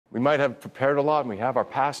We might have prepared a lot, and we have our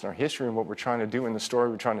past and our history and what we're trying to do in the story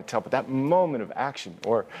we're trying to tell, but that moment of action,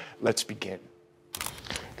 or let's begin.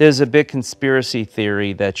 There's a big conspiracy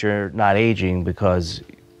theory that you're not aging because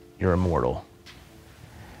you're immortal.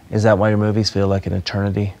 Is that why your movies feel like an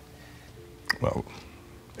eternity? Well,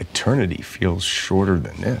 eternity feels shorter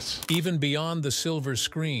than this. Even beyond the silver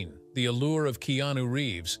screen, the allure of Keanu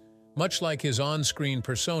Reeves, much like his on-screen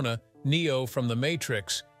persona, Neo from The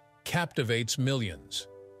Matrix, captivates millions.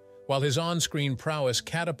 While his on-screen prowess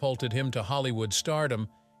catapulted him to Hollywood stardom,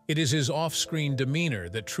 it is his off-screen demeanor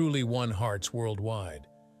that truly won hearts worldwide.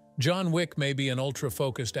 John Wick may be an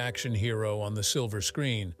ultra-focused action hero on the silver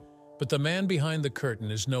screen, but the man behind the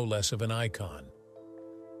curtain is no less of an icon.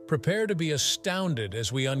 Prepare to be astounded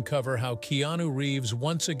as we uncover how Keanu Reeves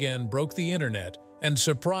once again broke the internet and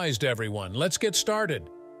surprised everyone. Let's get started.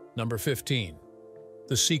 Number 15.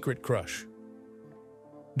 The Secret Crush.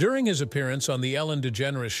 During his appearance on The Ellen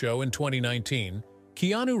DeGeneres Show in 2019,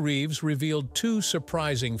 Keanu Reeves revealed two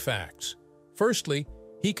surprising facts. Firstly,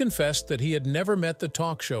 he confessed that he had never met the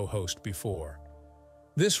talk show host before.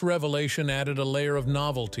 This revelation added a layer of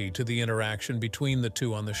novelty to the interaction between the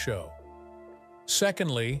two on the show.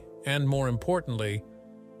 Secondly, and more importantly,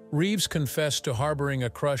 Reeves confessed to harboring a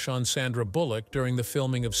crush on Sandra Bullock during the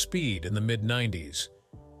filming of Speed in the mid-90s.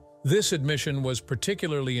 This admission was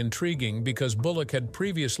particularly intriguing because Bullock had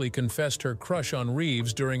previously confessed her crush on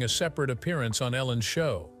Reeves during a separate appearance on Ellen's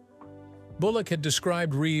show. Bullock had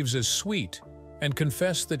described Reeves as sweet and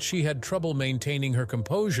confessed that she had trouble maintaining her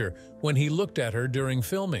composure when he looked at her during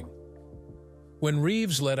filming. When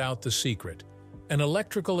Reeves let out the secret, an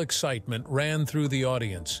electrical excitement ran through the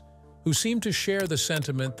audience, who seemed to share the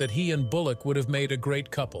sentiment that he and Bullock would have made a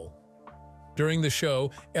great couple. During the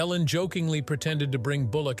show, Ellen jokingly pretended to bring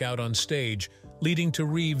Bullock out on stage, leading to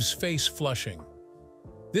Reeves' face flushing.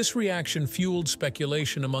 This reaction fueled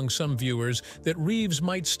speculation among some viewers that Reeves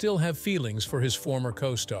might still have feelings for his former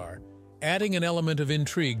co-star, adding an element of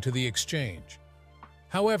intrigue to the exchange.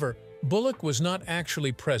 However, Bullock was not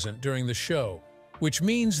actually present during the show, which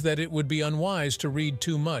means that it would be unwise to read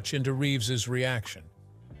too much into Reeves's reaction.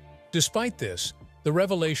 Despite this, the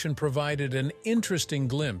revelation provided an interesting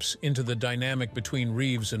glimpse into the dynamic between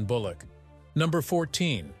Reeves and Bullock. Number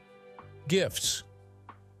 14. Gifts.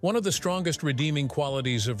 One of the strongest redeeming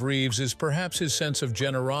qualities of Reeves is perhaps his sense of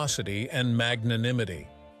generosity and magnanimity.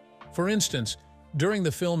 For instance, during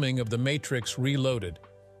the filming of The Matrix Reloaded,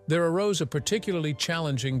 there arose a particularly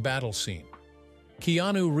challenging battle scene.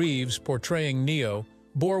 Keanu Reeves, portraying Neo,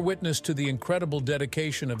 bore witness to the incredible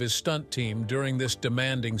dedication of his stunt team during this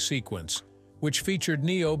demanding sequence, which featured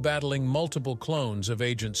Neo battling multiple clones of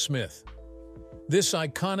Agent Smith. This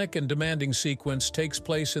iconic and demanding sequence takes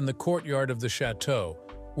place in the courtyard of the chateau,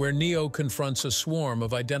 where Neo confronts a swarm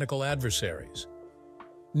of identical adversaries.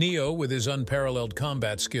 Neo, with his unparalleled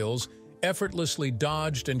combat skills, effortlessly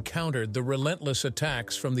dodged and countered the relentless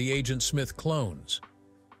attacks from the Agent Smith clones.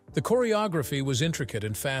 The choreography was intricate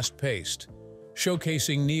and fast-paced,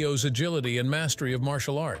 showcasing Neo's agility and mastery of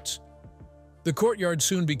martial arts. The courtyard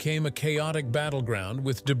soon became a chaotic battleground,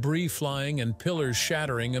 with debris flying and pillars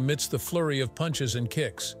shattering amidst the flurry of punches and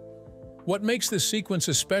kicks. What makes this sequence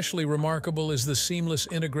especially remarkable is the seamless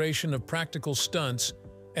integration of practical stunts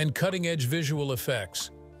and cutting-edge visual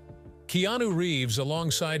effects. Keanu Reeves,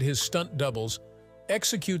 alongside his stunt doubles,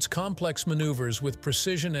 executes complex maneuvers with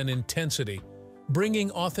precision and intensity,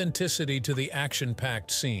 bringing authenticity to the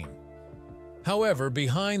action-packed scene. However,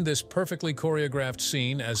 behind this perfectly choreographed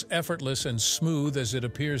scene, as effortless and smooth as it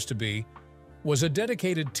appears to be, was a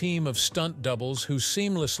dedicated team of stunt doubles who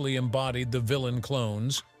seamlessly embodied the villain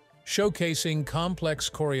clones, showcasing complex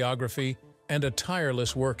choreography and a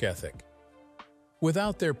tireless work ethic.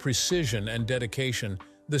 Without their precision and dedication,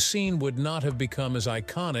 the scene would not have become as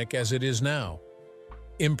iconic as it is now.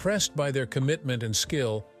 Impressed by their commitment and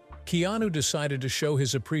skill, Keanu decided to show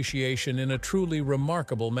his appreciation in a truly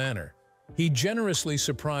remarkable manner. He generously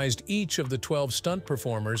surprised each of the 12 stunt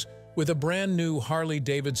performers with a brand new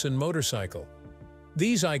Harley-Davidson motorcycle.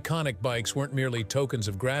 These iconic bikes weren't merely tokens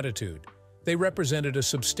of gratitude. They represented a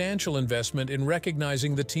substantial investment in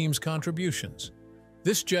recognizing the team's contributions.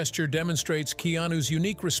 This gesture demonstrates Keanu's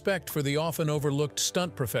unique respect for the often overlooked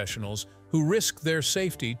stunt professionals who risk their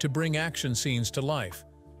safety to bring action scenes to life.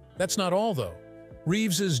 That's not all, though.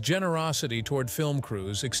 Reeves's generosity toward film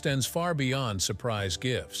crews extends far beyond surprise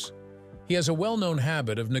gifts. He has a well-known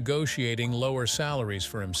habit of negotiating lower salaries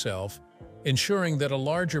for himself, ensuring that a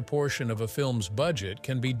larger portion of a film's budget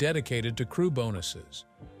can be dedicated to crew bonuses.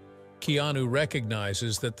 Keanu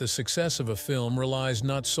recognizes that the success of a film relies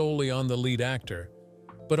not solely on the lead actor,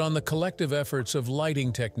 but on the collective efforts of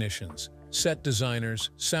lighting technicians, set designers,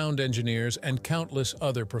 sound engineers, and countless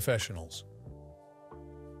other professionals.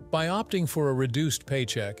 By opting for a reduced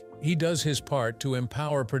paycheck, he does his part to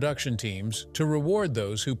empower production teams to reward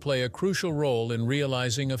those who play a crucial role in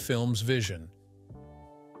realizing a film's vision.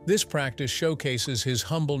 This practice showcases his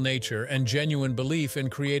humble nature and genuine belief in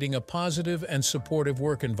creating a positive and supportive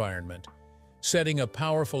work environment, setting a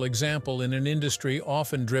powerful example in an industry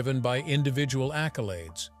often driven by individual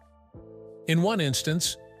accolades. In one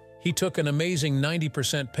instance, he took an amazing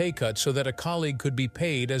 90% pay cut so that a colleague could be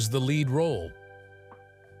paid as the lead role.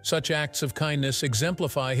 Such acts of kindness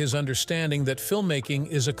exemplify his understanding that filmmaking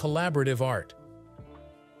is a collaborative art.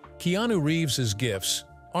 Keanu Reeves's gifts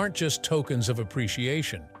aren't just tokens of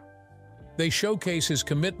appreciation. They showcase his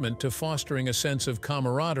commitment to fostering a sense of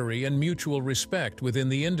camaraderie and mutual respect within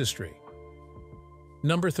the industry.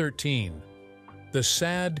 Number 13. The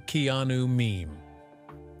sad Keanu meme.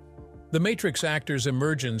 The Matrix actor's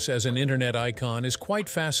emergence as an internet icon is quite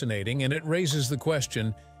fascinating, and it raises the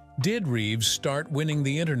question, did Reeves start winning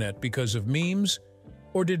the internet because of memes,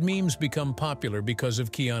 or did memes become popular because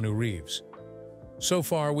of Keanu Reeves? So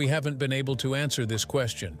far, we haven't been able to answer this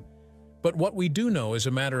question. But what we do know, as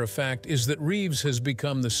a matter of fact, is that Reeves has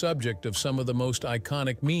become the subject of some of the most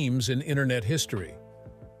iconic memes in internet history.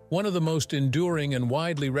 One of the most enduring and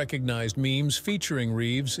widely recognized memes featuring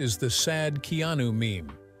Reeves is the sad Keanu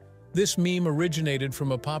meme. This meme originated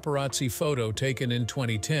from a paparazzi photo taken in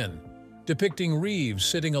 2010, depicting Reeves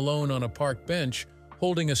sitting alone on a park bench,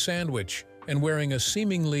 holding a sandwich, and wearing a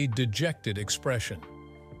seemingly dejected expression.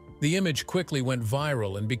 The image quickly went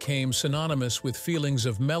viral and became synonymous with feelings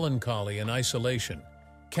of melancholy and isolation,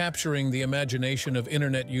 capturing the imagination of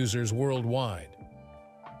internet users worldwide.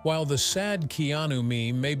 While the sad Keanu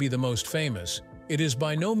meme may be the most famous, it is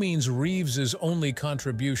by no means Reeves's only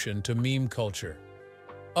contribution to meme culture.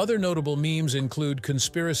 Other notable memes include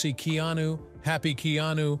Conspiracy Keanu, Happy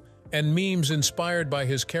Keanu, and memes inspired by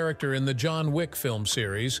his character in the John Wick film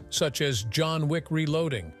series, such as John Wick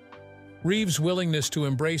Reloading. Reeves' willingness to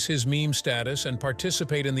embrace his meme status and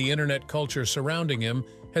participate in the internet culture surrounding him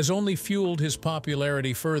has only fueled his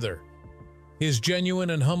popularity further. His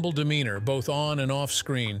genuine and humble demeanor, both on and off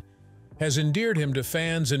screen, has endeared him to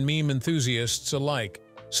fans and meme enthusiasts alike,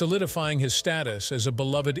 solidifying his status as a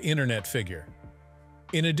beloved internet figure.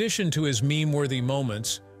 In addition to his meme-worthy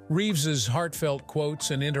moments, Reeves's heartfelt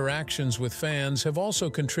quotes and interactions with fans have also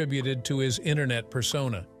contributed to his internet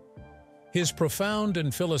persona. His profound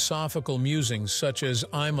and philosophical musings, such as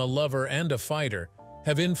 "I'm a lover and a fighter,"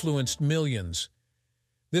 have influenced millions.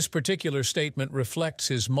 This particular statement reflects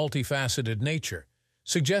his multifaceted nature,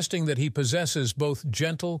 suggesting that he possesses both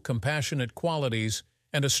gentle, compassionate qualities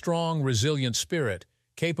and a strong, resilient spirit,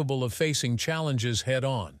 capable of facing challenges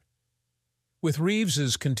head-on. With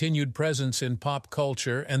Reeves's continued presence in pop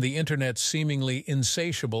culture and the internet's seemingly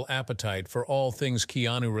insatiable appetite for all things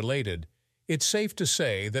Keanu-related, it's safe to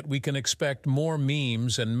say that we can expect more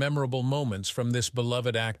memes and memorable moments from this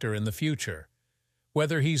beloved actor in the future.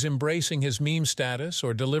 Whether he's embracing his meme status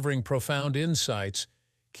or delivering profound insights,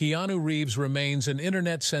 Keanu Reeves remains an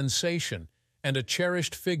internet sensation and a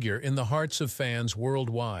cherished figure in the hearts of fans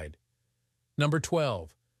worldwide. Number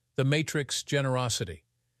 12. The Matrix generosity.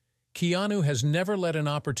 Keanu has never let an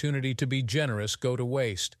opportunity to be generous go to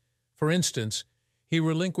waste. For instance, he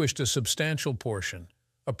relinquished a substantial portion,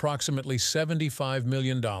 approximately $75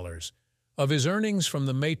 million, of his earnings from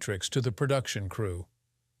The Matrix to the production crew.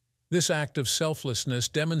 This act of selflessness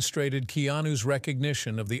demonstrated Keanu's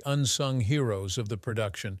recognition of the unsung heroes of the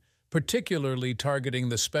production, particularly targeting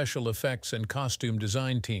the special effects and costume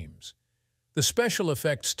design teams. The special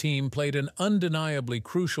effects team played an undeniably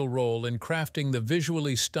crucial role in crafting the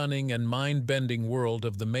visually stunning and mind-bending world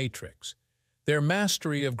of The Matrix. Their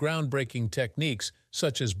mastery of groundbreaking techniques,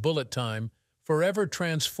 such as bullet time, forever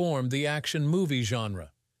transformed the action movie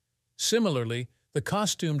genre. Similarly, the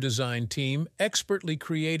costume design team expertly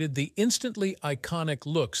created the instantly iconic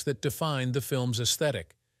looks that defined the film's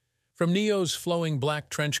aesthetic. From Neo's flowing black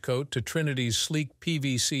trench coat to Trinity's sleek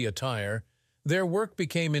PVC attire, their work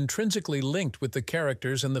became intrinsically linked with the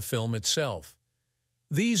characters and the film itself.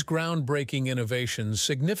 These groundbreaking innovations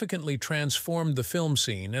significantly transformed the film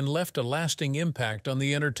scene and left a lasting impact on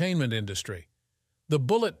the entertainment industry. The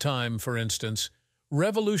bullet time, for instance,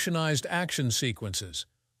 revolutionized action sequences,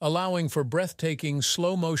 allowing for breathtaking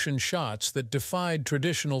slow-motion shots that defied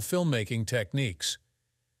traditional filmmaking techniques.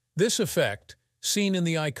 This effect, seen in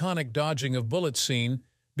the iconic dodging of bullets scene,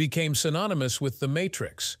 became synonymous with The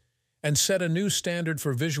Matrix, and set a new standard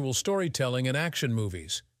for visual storytelling in action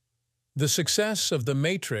movies. The success of The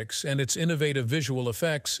Matrix and its innovative visual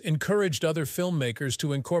effects encouraged other filmmakers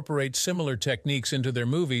to incorporate similar techniques into their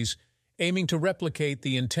movies, aiming to replicate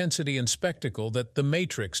the intensity and spectacle that The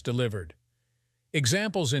Matrix delivered.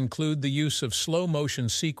 Examples include the use of slow-motion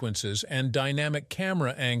sequences and dynamic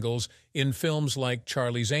camera angles in films like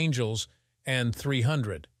Charlie's Angels and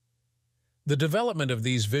 300. The development of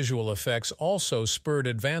these visual effects also spurred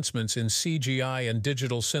advancements in CGI and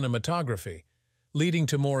digital cinematography, leading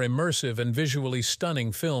to more immersive and visually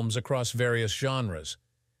stunning films across various genres.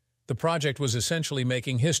 The project was essentially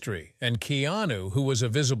making history, and Keanu, who was a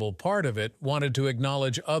visible part of it, wanted to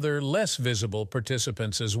acknowledge other, less visible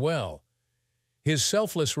participants as well. His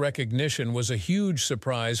selfless recognition was a huge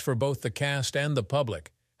surprise for both the cast and the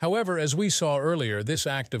public. However, as we saw earlier, this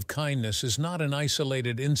act of kindness is not an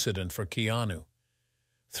isolated incident for Keanu.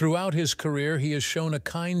 Throughout his career, he has shown a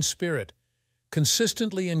kind spirit,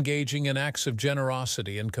 consistently engaging in acts of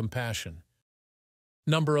generosity and compassion.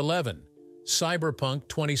 Number 11. Cyberpunk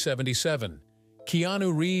 2077.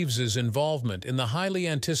 Keanu Reeves' involvement in the highly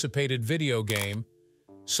anticipated video game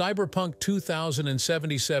Cyberpunk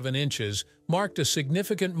 2077 marked a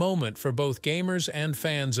significant moment for both gamers and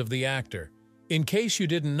fans of the actor. In case you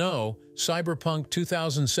didn't know, Cyberpunk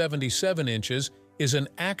 2077 is an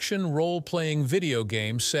action role-playing video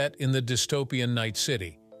game set in the dystopian Night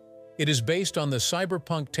City. It is based on the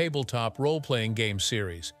Cyberpunk tabletop role-playing game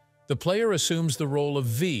series. The player assumes the role of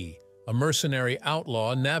V, a mercenary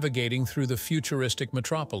outlaw navigating through the futuristic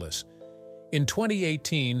metropolis. In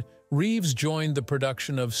 2018, Reeves joined the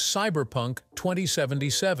production of Cyberpunk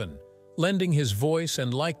 2077, lending his voice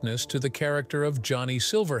and likeness to the character of Johnny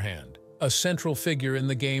Silverhand, a central figure in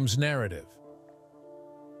the game's narrative.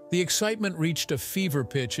 The excitement reached a fever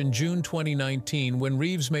pitch in June 2019 when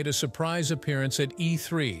Reeves made a surprise appearance at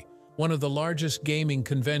E3, one of the largest gaming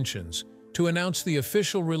conventions, to announce the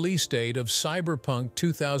official release date of Cyberpunk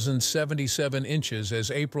 2077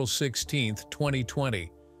 as April 16,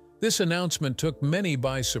 2020. This announcement took many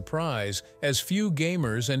by surprise, as few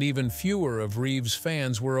gamers and even fewer of Reeves'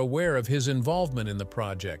 fans were aware of his involvement in the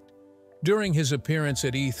project. During his appearance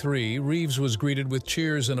at E3, Reeves was greeted with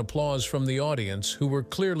cheers and applause from the audience, who were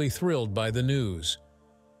clearly thrilled by the news.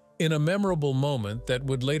 In a memorable moment that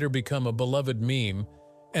would later become a beloved meme,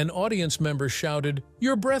 an audience member shouted,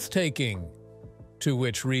 "You're breathtaking!" To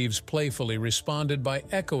which Reeves playfully responded by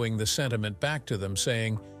echoing the sentiment back to them,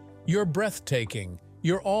 saying, "You're breathtaking.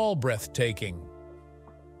 You're all breathtaking."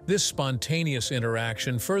 This spontaneous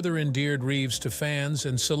interaction further endeared Reeves to fans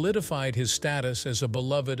and solidified his status as a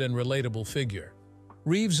beloved and relatable figure.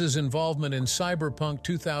 Reeves' involvement in Cyberpunk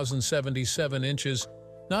 2077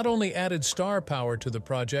 not only added star power to the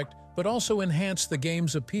project, but also enhanced the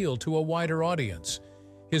game's appeal to a wider audience.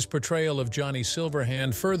 His portrayal of Johnny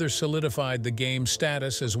Silverhand further solidified the game's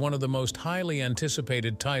status as one of the most highly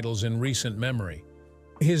anticipated titles in recent memory.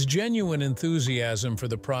 His genuine enthusiasm for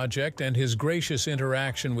the project and his gracious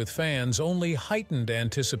interaction with fans only heightened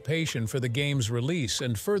anticipation for the game's release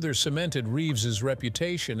and further cemented Reeves'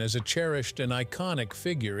 reputation as a cherished and iconic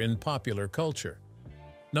figure in popular culture.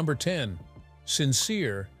 Number 10.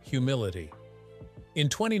 Sincere humility. In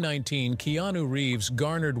 2019, Keanu Reeves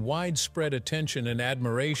garnered widespread attention and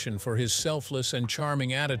admiration for his selfless and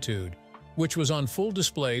charming attitude, which was on full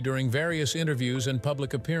display during various interviews and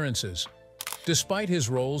public appearances. Despite his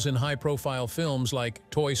roles in high-profile films like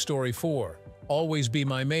Toy Story 4, Always Be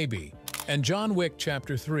My Maybe, and John Wick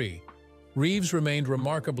Chapter 3, Reeves remained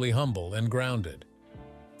remarkably humble and grounded.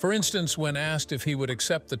 For instance, when asked if he would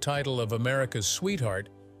accept the title of America's Sweetheart,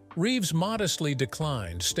 Reeves modestly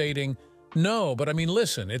declined, stating, "No, but I mean,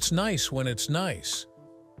 listen, it's nice when it's nice."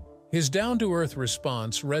 His down-to-earth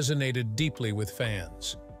response resonated deeply with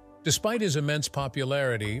fans. Despite his immense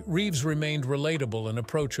popularity, Reeves remained relatable and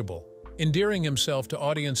approachable, endearing himself to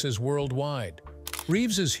audiences worldwide.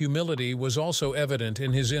 Reeves' humility was also evident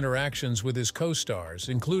in his interactions with his co-stars,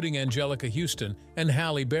 including Angelica Houston and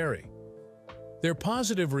Halle Berry. Their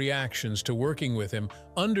positive reactions to working with him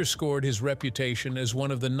underscored his reputation as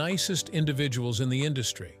one of the nicest individuals in the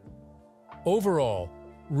industry. Overall,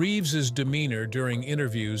 Reeves' demeanor during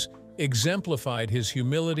interviews exemplified his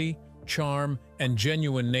humility, charm, and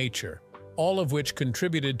genuine nature, all of which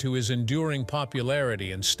contributed to his enduring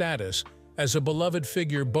popularity and status as a beloved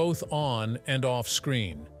figure both on and off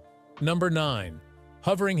screen. Number 9.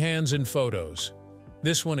 Hovering hands in photos.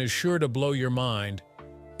 This one is sure to blow your mind.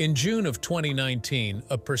 In June of 2019,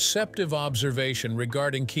 a perceptive observation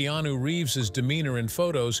regarding Keanu Reeves' demeanor in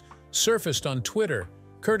photos surfaced on Twitter,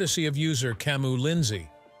 courtesy of user Camus Lindsay.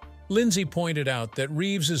 Lindsay pointed out that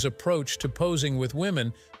Reeves' approach to posing with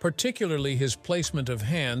women, particularly his placement of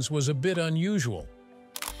hands, was a bit unusual.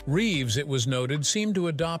 Reeves, it was noted, seemed to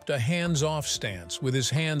adopt a hands-off stance, with his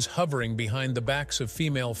hands hovering behind the backs of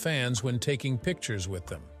female fans when taking pictures with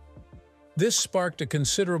them. This sparked a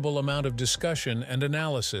considerable amount of discussion and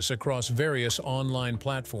analysis across various online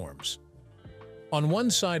platforms. On one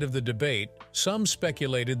side of the debate, some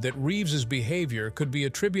speculated that Reeves's behavior could be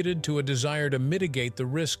attributed to a desire to mitigate the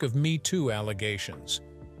risk of Me Too allegations.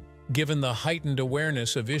 Given the heightened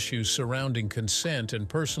awareness of issues surrounding consent and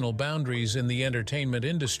personal boundaries in the entertainment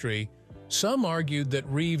industry, some argued that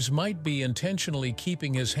Reeves might be intentionally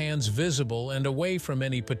keeping his hands visible and away from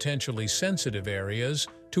any potentially sensitive areas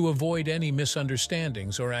to avoid any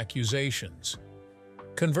misunderstandings or accusations.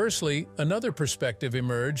 Conversely, another perspective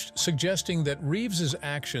emerged, suggesting that Reeves's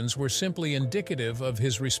actions were simply indicative of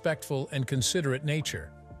his respectful and considerate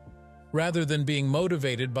nature. Rather than being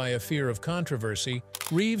motivated by a fear of controversy,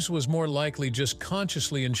 Reeves was more likely just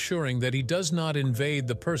consciously ensuring that he does not invade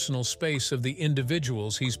the personal space of the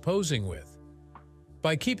individuals he's posing with.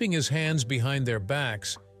 By keeping his hands behind their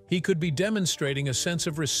backs, he could be demonstrating a sense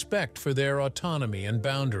of respect for their autonomy and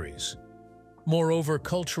boundaries. Moreover,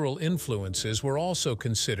 cultural influences were also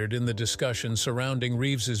considered in the discussion surrounding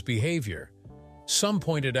Reeves's behavior. Some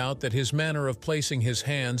pointed out that his manner of placing his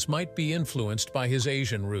hands might be influenced by his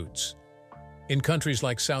Asian roots. In countries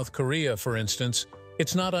like South Korea, for instance,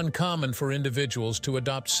 it's not uncommon for individuals to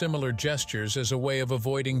adopt similar gestures as a way of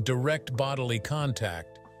avoiding direct bodily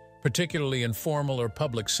contact, particularly in formal or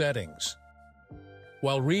public settings.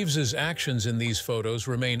 While Reeves's actions in these photos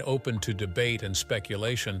remain open to debate and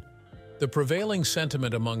speculation, the prevailing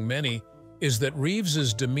sentiment among many is that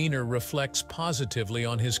Reeves's demeanor reflects positively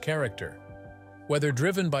on his character. Whether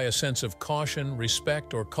driven by a sense of caution,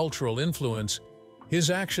 respect, or cultural influence, his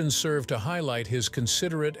actions serve to highlight his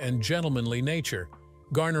considerate and gentlemanly nature,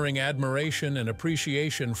 garnering admiration and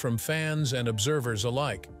appreciation from fans and observers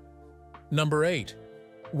alike. Number 8.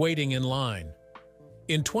 Waiting in line.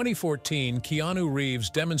 In 2014, Keanu Reeves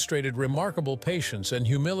demonstrated remarkable patience and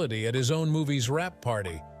humility at his own movie's wrap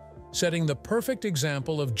party, setting the perfect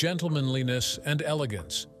example of gentlemanliness and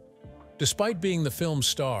elegance. Despite being the film's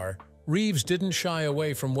star, Reeves didn't shy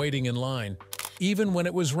away from waiting in line, even when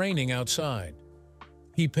it was raining outside.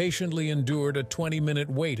 He patiently endured a 20-minute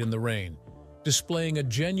wait in the rain, displaying a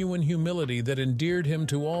genuine humility that endeared him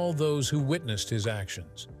to all those who witnessed his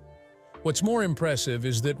actions. What's more impressive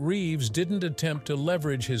is that Reeves didn't attempt to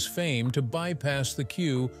leverage his fame to bypass the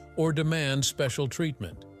queue or demand special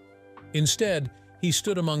treatment. Instead, he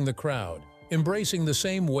stood among the crowd, embracing the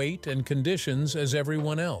same weight and conditions as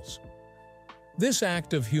everyone else. This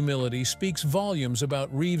act of humility speaks volumes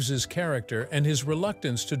about Reeves's character and his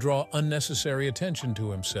reluctance to draw unnecessary attention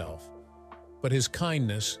to himself. But his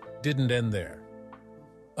kindness didn't end there.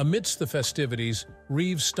 Amidst the festivities,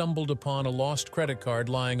 Reeves stumbled upon a lost credit card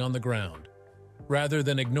lying on the ground. Rather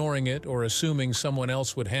than ignoring it or assuming someone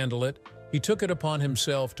else would handle it, he took it upon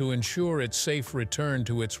himself to ensure its safe return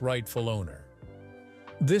to its rightful owner.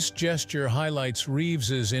 This gesture highlights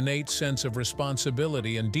Reeves's innate sense of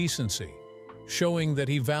responsibility and decency, showing that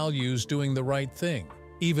he values doing the right thing,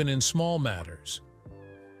 even in small matters.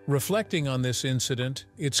 Reflecting on this incident,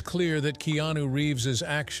 it's clear that Keanu Reeves's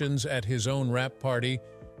actions at his own wrap party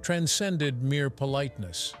transcended mere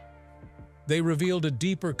politeness. They revealed a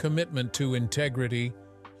deeper commitment to integrity,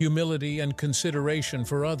 humility, and consideration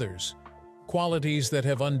for others, qualities that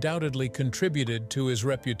have undoubtedly contributed to his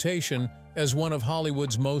reputation as one of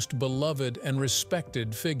Hollywood's most beloved and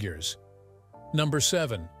respected figures. Number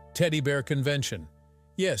 7. Teddy Bear Convention.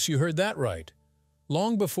 Yes, you heard that right.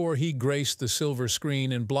 Long before he graced the silver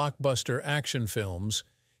screen in blockbuster action films,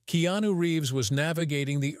 Keanu Reeves was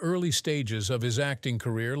navigating the early stages of his acting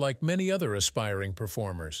career like many other aspiring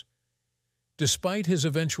performers. Despite his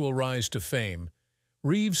eventual rise to fame,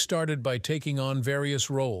 Reeves started by taking on various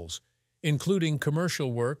roles, including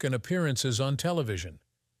commercial work and appearances on television.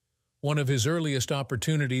 One of his earliest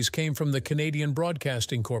opportunities came from the Canadian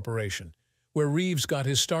Broadcasting Corporation, where Reeves got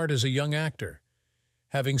his start as a young actor.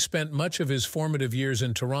 Having spent much of his formative years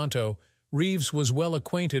in Toronto, Reeves was well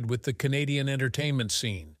acquainted with the Canadian entertainment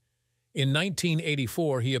scene. In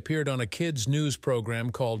 1984, he appeared on a kids' news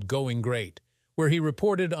program called Going Great, where he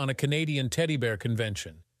reported on a Canadian teddy bear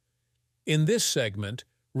convention. In this segment,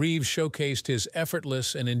 Reeves showcased his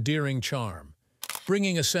effortless and endearing charm,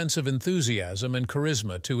 bringing a sense of enthusiasm and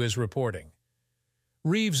charisma to his reporting.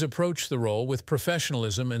 Reeves approached the role with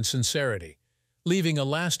professionalism and sincerity, leaving a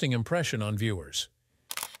lasting impression on viewers.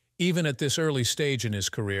 Even at this early stage in his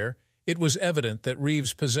career, it was evident that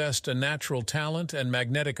Reeves possessed a natural talent and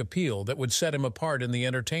magnetic appeal that would set him apart in the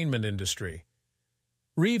entertainment industry.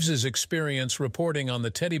 Reeves's experience reporting on the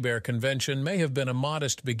Teddy Bear Convention may have been a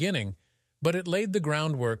modest beginning, but it laid the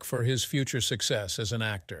groundwork for his future success as an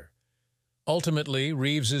actor. Ultimately,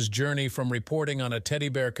 Reeves's journey from reporting on a teddy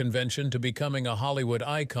bear convention to becoming a Hollywood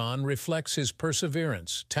icon reflects his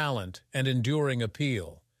perseverance, talent, and enduring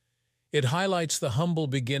appeal. It highlights the humble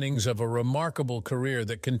beginnings of a remarkable career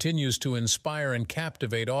that continues to inspire and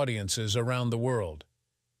captivate audiences around the world.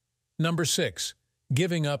 Number 6.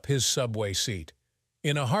 Giving up his subway seat.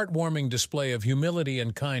 In a heartwarming display of humility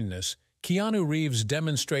and kindness, Keanu Reeves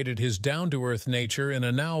demonstrated his down-to-earth nature in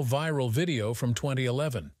a now viral video from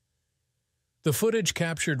 2011. The footage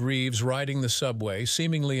captured Reeves riding the subway,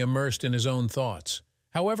 seemingly immersed in his own thoughts.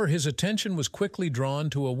 However, his attention was quickly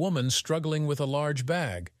drawn to a woman struggling with a large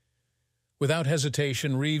bag. Without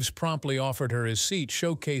hesitation, Reeves promptly offered her his seat,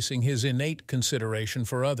 showcasing his innate consideration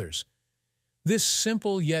for others. This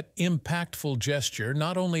simple yet impactful gesture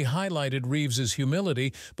not only highlighted Reeves's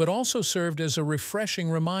humility, but also served as a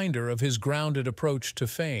refreshing reminder of his grounded approach to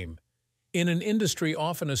fame. In an industry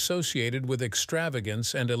often associated with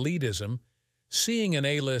extravagance and elitism, seeing an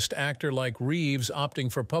A-list actor like Reeves opting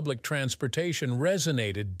for public transportation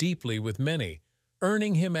resonated deeply with many,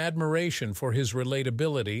 earning him admiration for his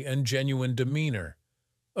relatability and genuine demeanor.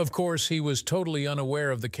 Of course, he was totally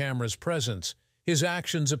unaware of the camera's presence. His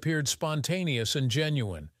actions appeared spontaneous and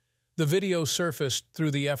genuine. The video surfaced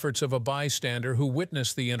through the efforts of a bystander who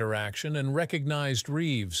witnessed the interaction and recognized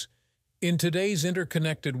Reeves. In today's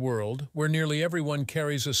interconnected world, where nearly everyone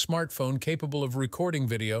carries a smartphone capable of recording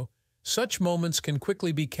video, such moments can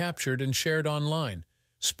quickly be captured and shared online,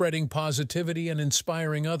 spreading positivity and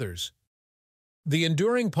inspiring others. The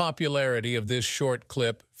enduring popularity of this short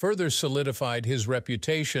clip further solidified his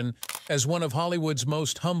reputation as one of Hollywood's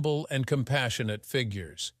most humble and compassionate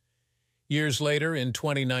figures. Years later, in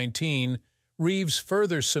 2019, Reeves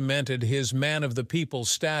further cemented his man-of-the-people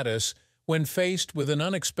status when faced with an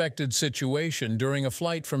unexpected situation during a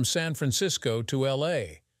flight from San Francisco to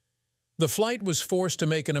LA. The flight was forced to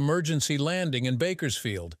make an emergency landing in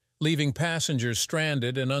Bakersfield, leaving passengers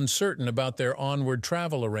stranded and uncertain about their onward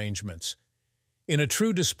travel arrangements. In a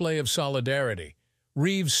true display of solidarity,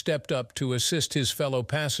 Reeves stepped up to assist his fellow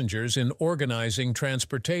passengers in organizing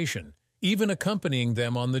transportation, even accompanying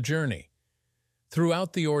them on the journey.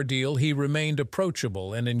 Throughout the ordeal, he remained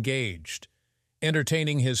approachable and engaged,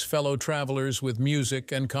 entertaining his fellow travelers with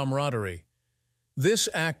music and camaraderie. This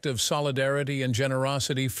act of solidarity and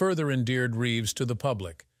generosity further endeared Reeves to the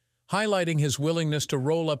public, highlighting his willingness to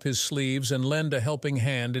roll up his sleeves and lend a helping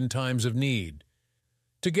hand in times of need.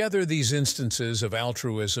 Together, these instances of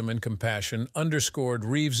altruism and compassion underscored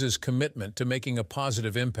Reeves's commitment to making a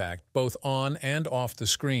positive impact both on and off the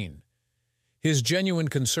screen. His genuine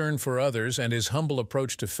concern for others and his humble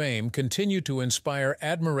approach to fame continue to inspire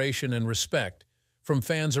admiration and respect from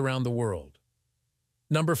fans around the world.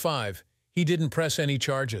 Number 5. He didn't press any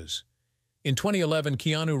charges. In 2011,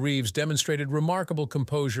 Keanu Reeves demonstrated remarkable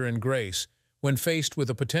composure and grace when faced with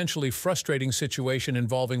a potentially frustrating situation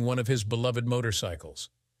involving one of his beloved motorcycles.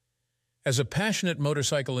 As a passionate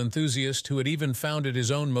motorcycle enthusiast who had even founded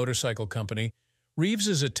his own motorcycle company,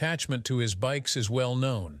 Reeves's attachment to his bikes is well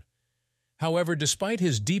known. However, despite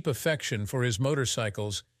his deep affection for his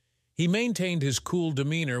motorcycles, he maintained his cool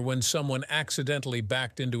demeanor when someone accidentally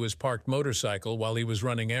backed into his parked motorcycle while he was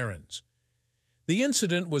running errands. The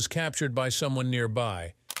incident was captured by someone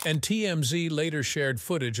nearby, and TMZ later shared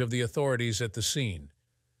footage of the authorities at the scene.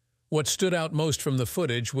 What stood out most from the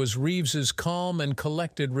footage was Reeves's calm and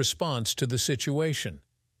collected response to the situation.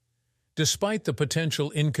 Despite the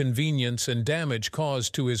potential inconvenience and damage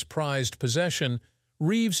caused to his prized possession,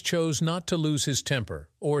 Reeves chose not to lose his temper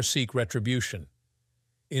or seek retribution.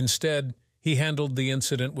 Instead, he handled the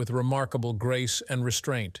incident with remarkable grace and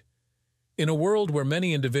restraint. In a world where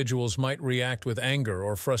many individuals might react with anger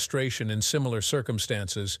or frustration in similar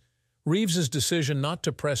circumstances, Reeves's decision not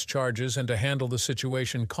to press charges and to handle the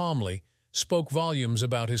situation calmly spoke volumes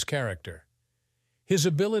about his character. His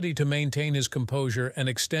ability to maintain his composure and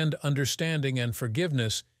extend understanding and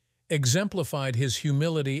forgiveness exemplified his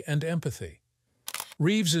humility and empathy.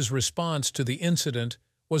 Reeves's response to the incident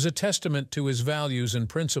was a testament to his values and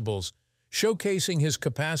principles, showcasing his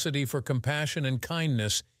capacity for compassion and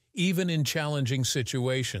kindness even in challenging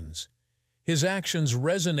situations. His actions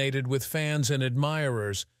resonated with fans and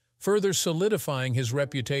admirers, further solidifying his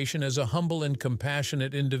reputation as a humble and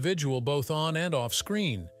compassionate individual both on and off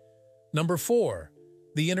screen. Number 4.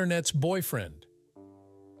 The Internet's boyfriend.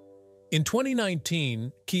 In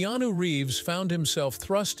 2019, Keanu Reeves found himself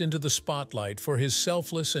thrust into the spotlight for his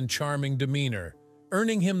selfless and charming demeanor,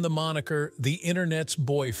 earning him the moniker the Internet's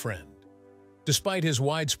boyfriend. Despite his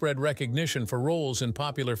widespread recognition for roles in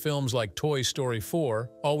popular films like Toy Story 4,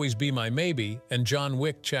 Always Be My Maybe, and John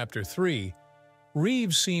Wick Chapter 3,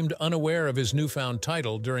 Reeves seemed unaware of his newfound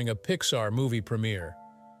title during a Pixar movie premiere.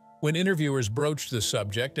 When interviewers broached the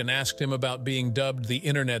subject and asked him about being dubbed the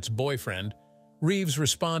internet's boyfriend, Reeves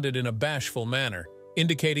responded in a bashful manner,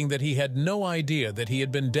 indicating that he had no idea that he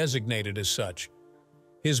had been designated as such.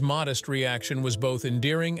 His modest reaction was both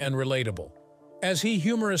endearing and relatable, as he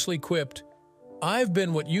humorously quipped, "I've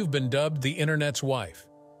been what you've been dubbed the internet's wife."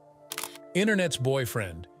 Internet's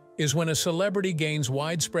boyfriend is when a celebrity gains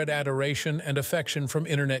widespread adoration and affection from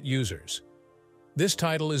internet users. This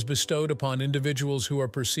title is bestowed upon individuals who are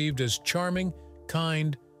perceived as charming,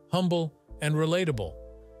 kind, humble, and relatable,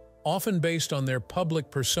 often based on their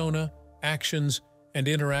public persona, actions, and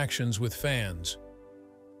interactions with fans.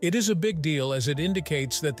 It is a big deal as it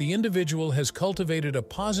indicates that the individual has cultivated a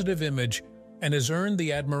positive image and has earned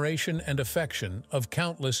the admiration and affection of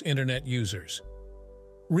countless internet users.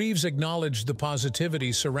 Reeves acknowledged the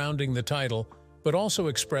positivity surrounding the title, but also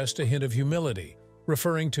expressed a hint of humility,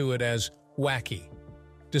 referring to it as wacky.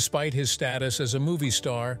 Despite his status as a movie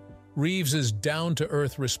star, Reeves's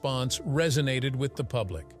down-to-earth response resonated with the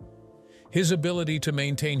public. His ability to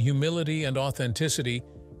maintain humility and authenticity,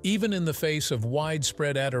 even in the face of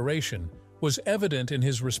widespread adoration, was evident in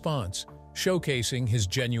his response, showcasing his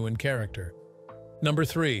genuine character. Number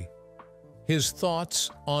 3. His thoughts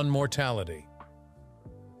on mortality.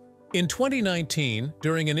 In 2019,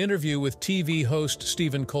 during an interview with TV host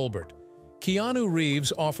Stephen Colbert, Keanu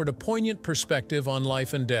Reeves offered a poignant perspective on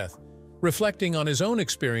life and death, reflecting on his own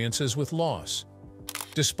experiences with loss.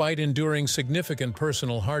 Despite enduring significant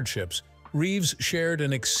personal hardships, Reeves shared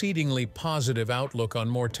an exceedingly positive outlook on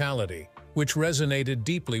mortality, which resonated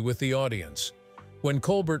deeply with the audience. When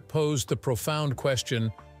Colbert posed the profound question,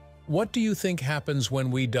 "What do you think happens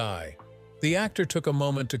when we die?" the actor took a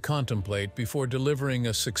moment to contemplate before delivering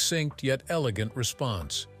a succinct yet elegant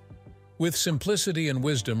response. With simplicity and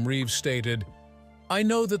wisdom, Reeves stated, "I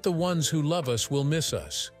know that the ones who love us will miss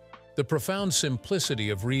us." The profound simplicity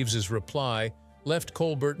of Reeves's reply left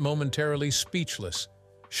Colbert momentarily speechless,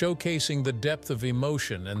 showcasing the depth of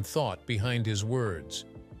emotion and thought behind his words.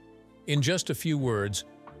 In just a few words,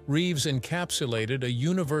 Reeves encapsulated a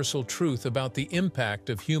universal truth about the impact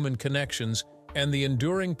of human connections and the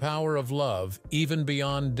enduring power of love even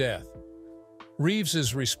beyond death.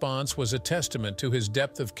 Reeves's response was a testament to his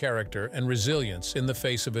depth of character and resilience in the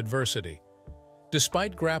face of adversity.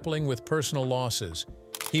 Despite grappling with personal losses,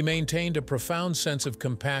 he maintained a profound sense of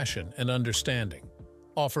compassion and understanding,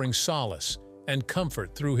 offering solace and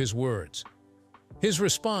comfort through his words. His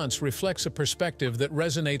response reflects a perspective that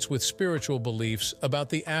resonates with spiritual beliefs about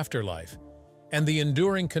the afterlife and the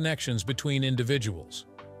enduring connections between individuals.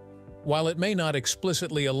 While it may not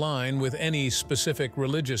explicitly align with any specific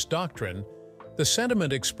religious doctrine, the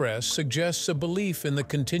sentiment expressed suggests a belief in the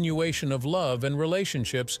continuation of love and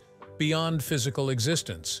relationships beyond physical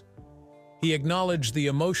existence. He acknowledged the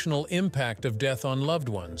emotional impact of death on loved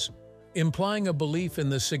ones, implying a belief in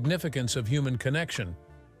the significance of human connection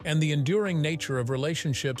and the enduring nature of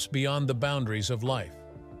relationships beyond the boundaries of life.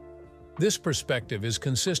 This perspective is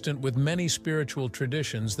consistent with many spiritual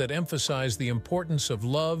traditions that emphasize the importance of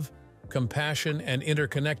love, compassion, and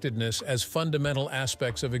interconnectedness as fundamental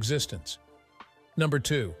aspects of existence. Number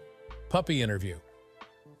 2. Puppy interview.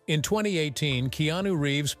 In 2018, Keanu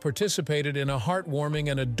Reeves participated in a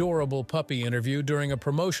heartwarming and adorable puppy interview during a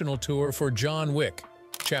promotional tour for John Wick,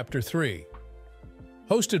 Chapter 3.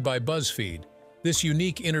 Hosted by BuzzFeed, this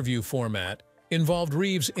unique interview format involved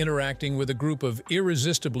Reeves interacting with a group of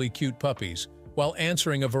irresistibly cute puppies while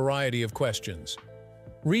answering a variety of questions.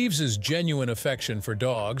 Reeves's genuine affection for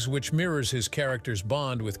dogs, which mirrors his character's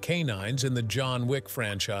bond with canines in the John Wick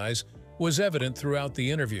franchise, was evident throughout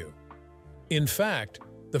the interview. In fact,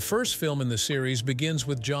 the first film in the series begins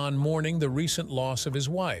with John mourning the recent loss of his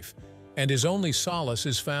wife, and his only solace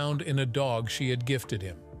is found in a dog she had gifted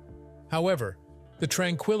him. However, the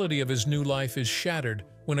tranquility of his new life is shattered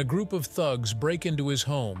when a group of thugs break into his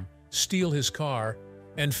home, steal his car,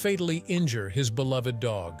 and fatally injure his beloved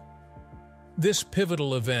dog. This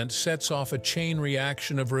pivotal event sets off a chain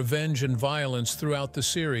reaction of revenge and violence throughout the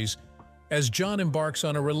series, as John embarks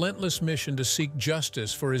on a relentless mission to seek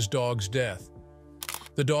justice for his dog's death.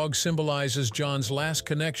 The dog symbolizes John's last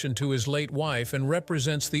connection to his late wife and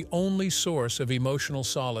represents the only source of emotional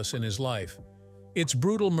solace in his life. Its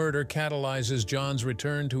brutal murder catalyzes John's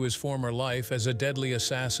return to his former life as a deadly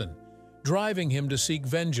assassin, driving him to seek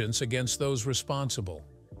vengeance against those responsible.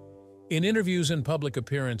 In interviews and public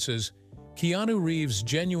appearances, Keanu Reeves'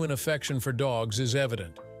 genuine affection for dogs is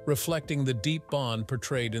evident, reflecting the deep bond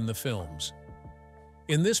portrayed in the films.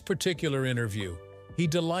 In this particular interview, he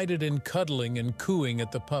delighted in cuddling and cooing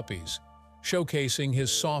at the puppies, showcasing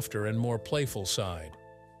his softer and more playful side.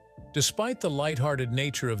 Despite the lighthearted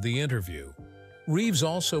nature of the interview, Reeves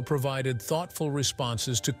also provided thoughtful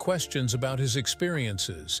responses to questions about his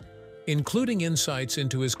experiences, including insights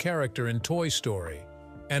into his character in Toy Story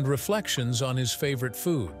and reflections on his favorite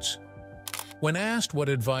foods. When asked what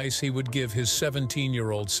advice he would give his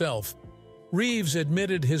 17-year-old self, Reeves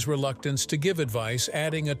admitted his reluctance to give advice,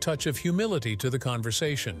 adding a touch of humility to the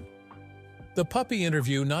conversation. The puppy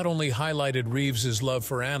interview not only highlighted Reeves's love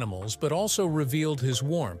for animals, but also revealed his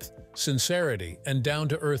warmth, sincerity, and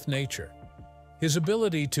down-to-earth nature. His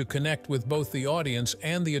ability to connect with both the audience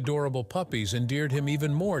and the adorable puppies endeared him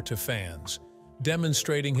even more to fans,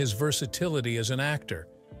 demonstrating his versatility as an actor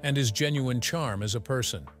and his genuine charm as a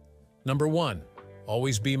person. Number 1.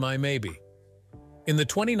 Always Be My Maybe. In the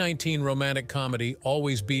 2019 romantic comedy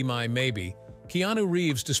Always Be My Maybe, Keanu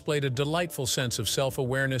Reeves displayed a delightful sense of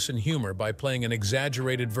self-awareness and humor by playing an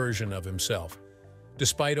exaggerated version of himself.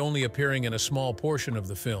 Despite only appearing in a small portion of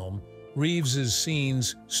the film, Reeves's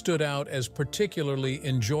scenes stood out as particularly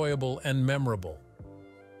enjoyable and memorable.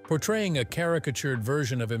 Portraying a caricatured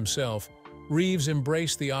version of himself, Reeves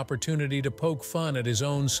embraced the opportunity to poke fun at his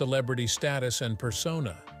own celebrity status and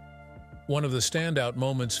persona. One of the standout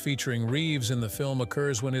moments featuring Reeves in the film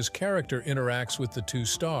occurs when his character interacts with the two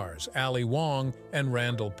stars, Ali Wong and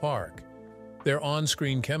Randall Park. Their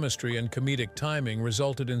on-screen chemistry and comedic timing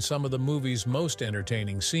resulted in some of the movie's most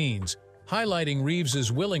entertaining scenes, highlighting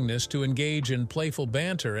Reeves's willingness to engage in playful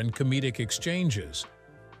banter and comedic exchanges.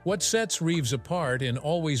 What sets Reeves apart in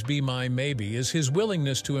Always Be My Maybe is his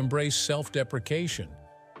willingness to embrace self-deprecation.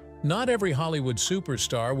 Not every Hollywood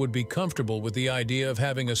superstar would be comfortable with the idea of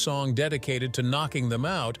having a song dedicated to knocking them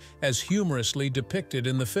out as humorously depicted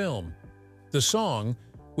in the film. The song,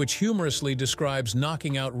 which humorously describes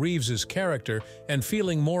knocking out Reeves's character and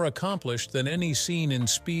feeling more accomplished than any scene in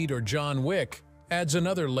Speed or John Wick, adds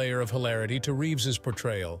another layer of hilarity to Reeves's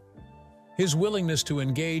portrayal. His willingness to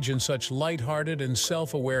engage in such lighthearted and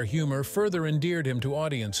self-aware humor further endeared him to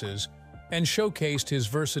audiences and showcased his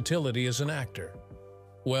versatility as an actor.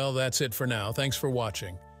 Well, that's it for now. Thanks for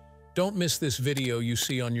watching. Don't miss this video you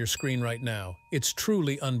see on your screen right now. It's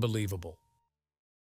truly unbelievable.